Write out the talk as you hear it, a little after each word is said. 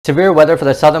Severe weather for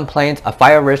the southern plains, a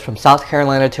fire risk from South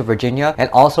Carolina to Virginia, and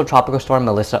also Tropical Storm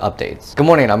Melissa updates. Good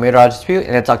morning, I'm Meteorologist Pugh,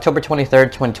 and it's October 23rd,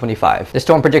 2025. The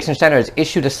Storm Prediction Center has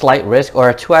issued a slight risk,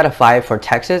 or a 2 out of 5 for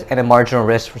Texas, and a marginal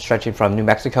risk for stretching from New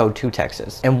Mexico to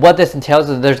Texas. And what this entails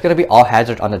is there's going to be all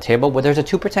hazards on the table, where there's a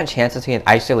 2% chance of seeing an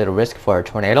isolated risk for a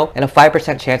tornado, and a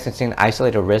 5% chance of seeing an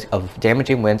isolated risk of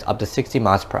damaging winds up to 60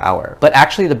 miles per hour. But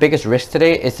actually, the biggest risk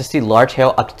today is to see large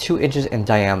hail up to 2 inches in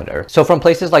diameter. So from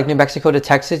places like New Mexico to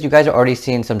Texas, you guys are already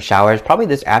seeing some showers probably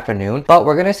this afternoon, but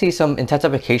we're going to see some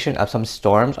intensification of some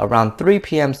storms around 3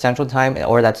 p.m. Central Time,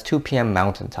 or that's 2 p.m.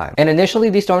 Mountain Time. And initially,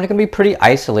 these storms are going to be pretty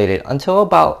isolated until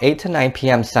about 8 to 9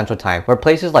 p.m. Central Time, where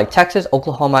places like Texas,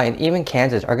 Oklahoma, and even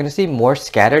Kansas are going to see more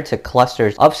scattered to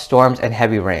clusters of storms and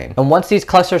heavy rain. And once these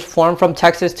clusters form from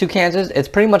Texas to Kansas, it's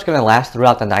pretty much going to last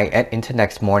throughout the night and into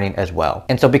next morning as well.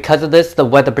 And so because of this, the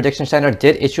Weather Prediction Center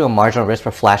did issue a marginal risk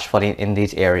for flash flooding in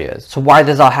these areas. So why does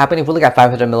this all happen? If we look at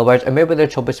 500 millibars, and maybe the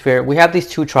troposphere, we have these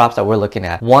two troughs that we're looking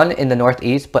at, one in the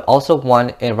northeast, but also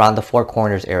one around the Four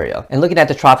Corners area. And looking at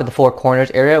the trough of the Four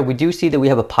Corners area, we do see that we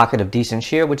have a pocket of decent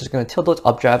shear, which is going to tilt those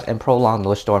updrafts and prolong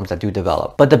those storms that do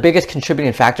develop. But the biggest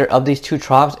contributing factor of these two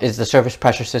troughs is the surface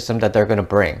pressure system that they're going to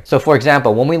bring. So for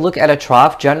example, when we look at a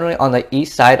trough, generally on the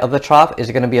east side of the trough is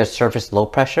going to be a surface low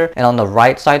pressure, and on the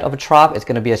right side of a trough is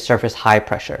going to be a surface high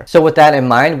pressure. So with that in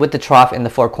mind, with the trough in the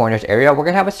Four Corners area, we're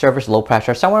going to have a surface low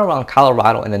pressure somewhere around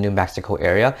Colorado and the New Mexico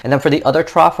area. And then for the other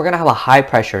trough, we're going to have a high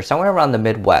pressure somewhere around the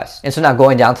Midwest. And so now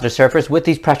going down to the surface with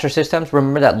these pressure systems,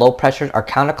 remember that low pressures are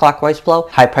counterclockwise flow,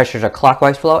 high pressures are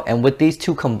clockwise flow. And with these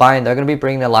two combined, they're going to be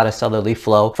bringing a lot of southerly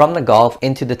flow from the Gulf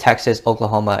into the Texas,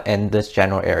 Oklahoma, and this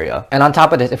general area. And on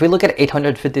top of this, if we look at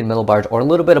 850 millibars, or a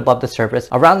little bit above the surface,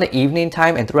 around the evening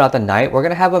time and throughout the night, we're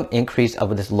going to have an increase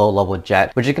of this low level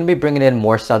jet, which is going to be bringing in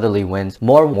more southerly winds,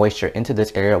 more moisture into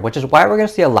this area, which is why we're going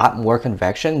to see a lot more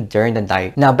convection during the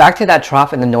night. Now back to that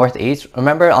trough in the northeast,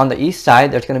 remember on the east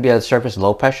side, there's going to be a surface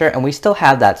low pressure, and we still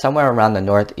have that somewhere around the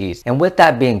northeast. And with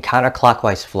that being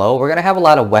counterclockwise flow, we're going to have a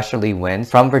lot of westerly winds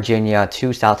from Virginia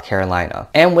to South Carolina.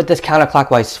 And with this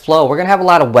counterclockwise flow, we're going to have a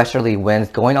lot of westerly winds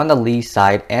going on the lee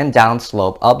side and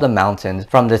downslope of the mountains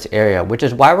from this area, which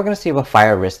is why we're going to see a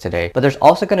fire risk today. But there's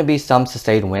also going to be some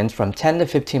sustained winds from 10 to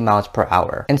 15 miles per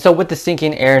hour. And so with the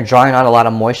sinking air drawing out a lot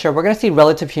of moisture, we're going to see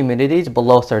relative humidities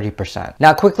below 30%.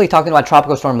 Now quickly talking about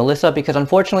Tropical Storm Melissa, because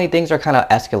unfortunately things are kind of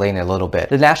escalating a little bit.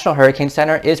 The National Hurricane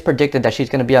Center is predicted that she's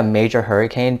going to be a major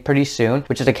hurricane pretty soon,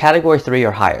 which is a category 3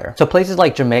 or higher. So places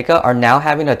like Jamaica are now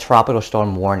having a tropical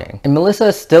storm warning. And Melissa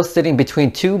is still sitting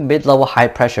between two mid-level high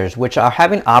pressures, which are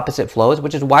having opposite flows,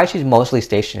 which is why she's mostly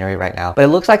stationary right now. But it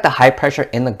looks like the high pressure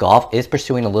in the Gulf is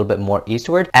pursuing a little bit more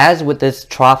eastward, as with this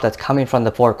trough that's coming from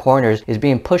the Four Corners is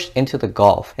being pushed into the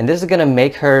Gulf. And this is going to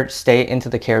make her stay into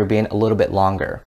the Caribbean a little bit longer.